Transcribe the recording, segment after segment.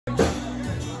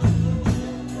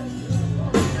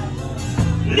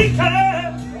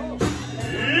Liquor,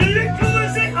 liquor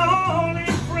was the only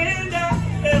friend I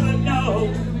ever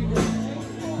know.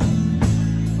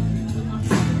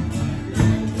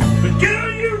 But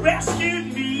girl, you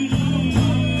rescued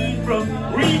me from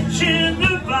reaching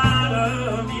the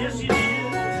bottom. Yes, you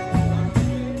did.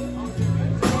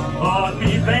 Bought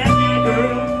me back,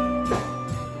 girl,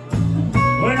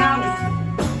 when I was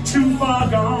too far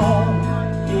gone.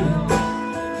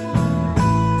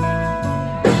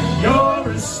 You're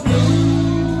a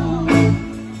smooth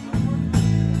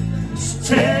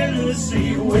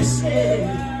Tennessee whiskey.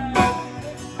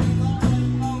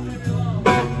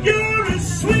 You're a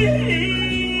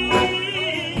sweet,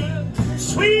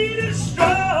 sweet as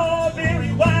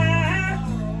strawberry wine.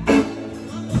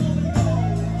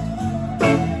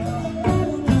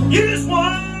 You just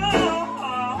want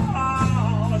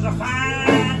a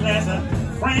fine glass of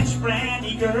French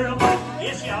brandy, girl.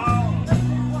 Yes, you are.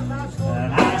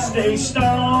 And I stay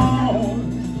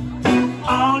stoned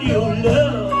on your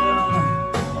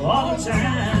love all the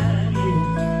time.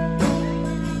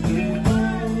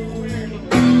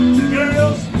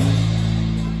 Girls,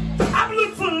 I've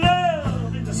looked for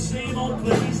love in the same old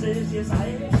places. Yes, I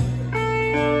have.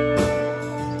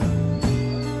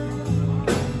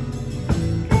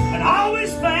 And I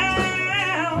always found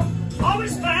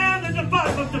that the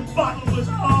bottom of the bottle was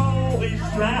always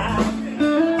dry.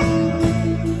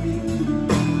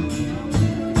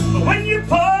 But when you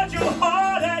poured your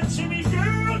heart out to me,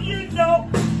 girl, you know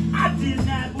I did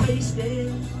not waste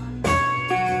it.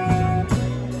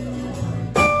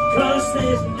 'Cause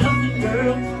there's nothing,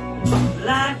 girl,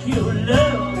 like your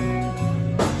love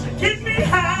to get me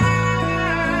high.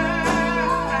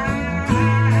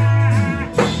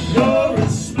 You're a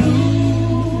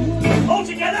smooth, all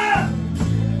together,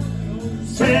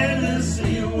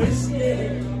 Tennessee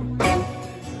whiskey.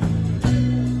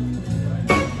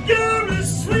 You're a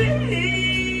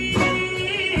sweet,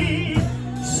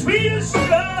 sweet as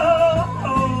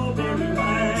strawberry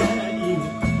wine.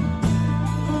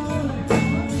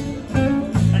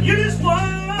 And you just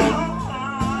want a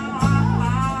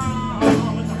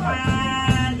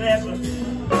fine glass of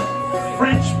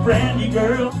French brandy,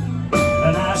 girl.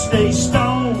 And I stay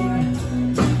stoned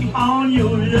on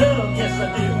your love. Yes, I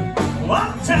do.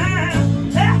 All the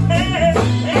time. Hey, hey, hey,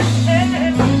 hey, hey,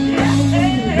 hey.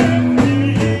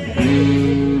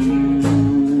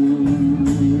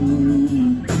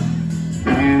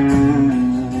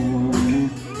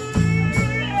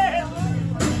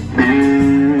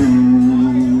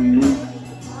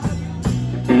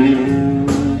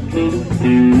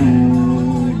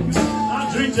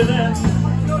 I'll drink to that.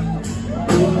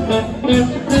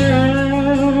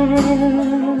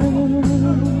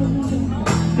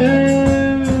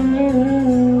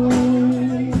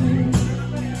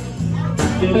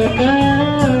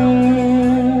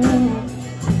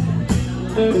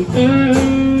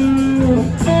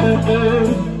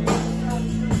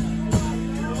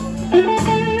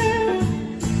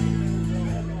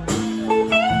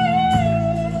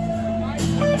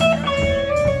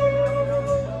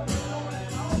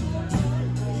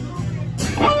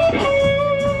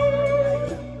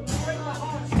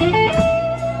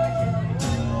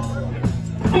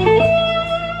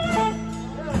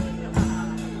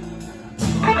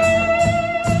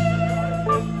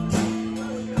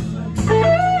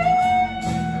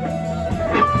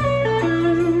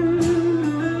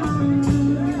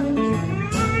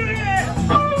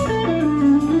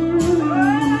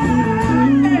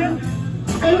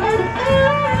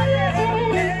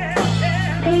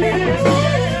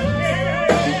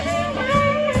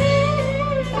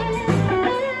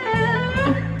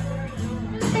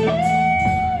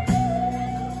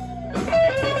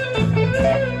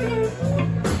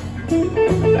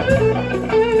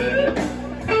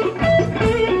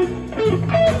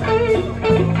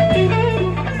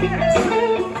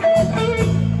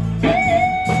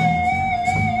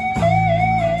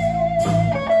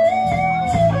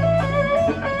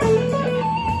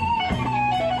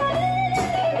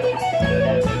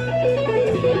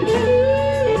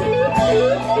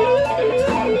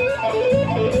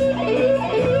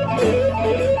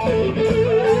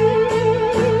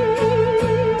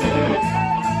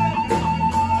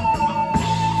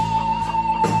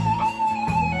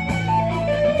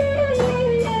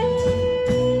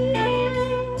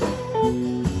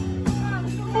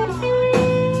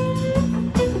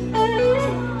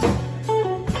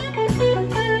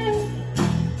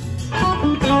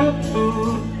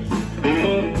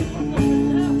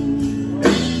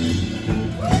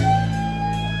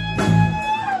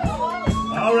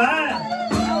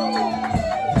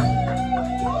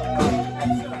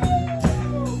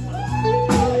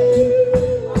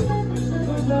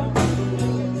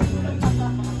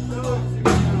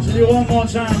 more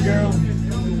time, girl.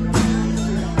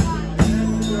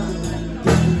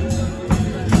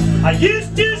 I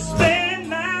used to spend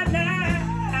my nights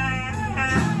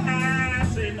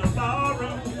in the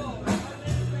barroom.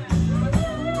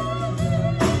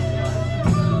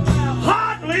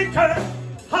 Hot liquor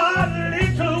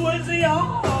was the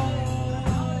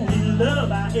only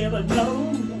love I ever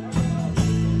known.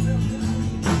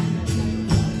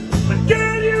 But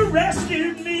girl, you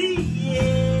rescued me,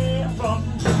 yeah, from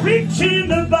reaching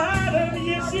the bottom,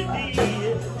 yes you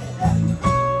did.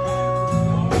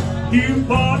 You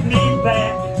brought me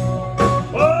back,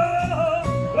 oh,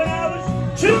 when I was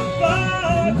too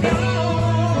far gone.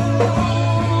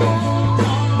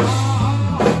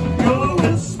 You're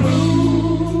a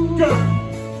smooth girl,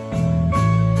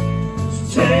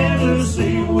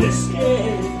 Tennessee whiskey,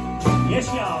 yes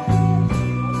y'all.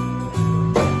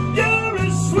 You're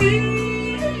a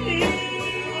sweet,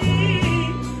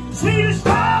 sweet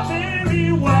strawberry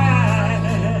wine.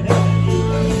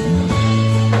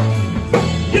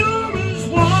 You're as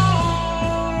warm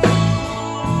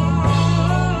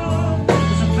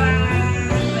as a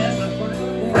fine as a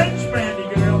French brandy,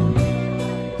 girl.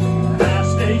 And I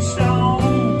stay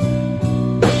stoned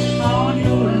on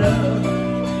your love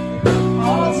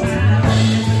all the time.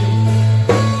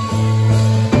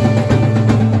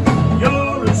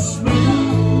 You're a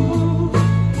smooth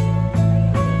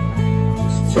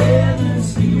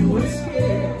Tennessee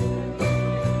whiskey,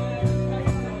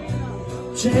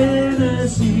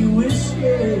 Tennessee whiskey,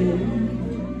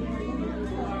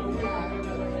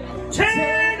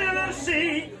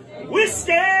 Tennessee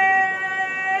whiskey.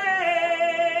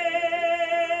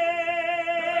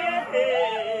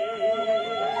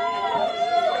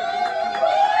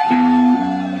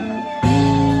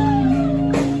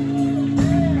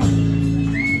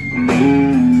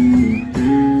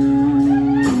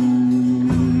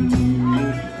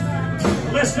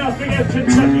 Let's not forget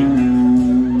Kentucky.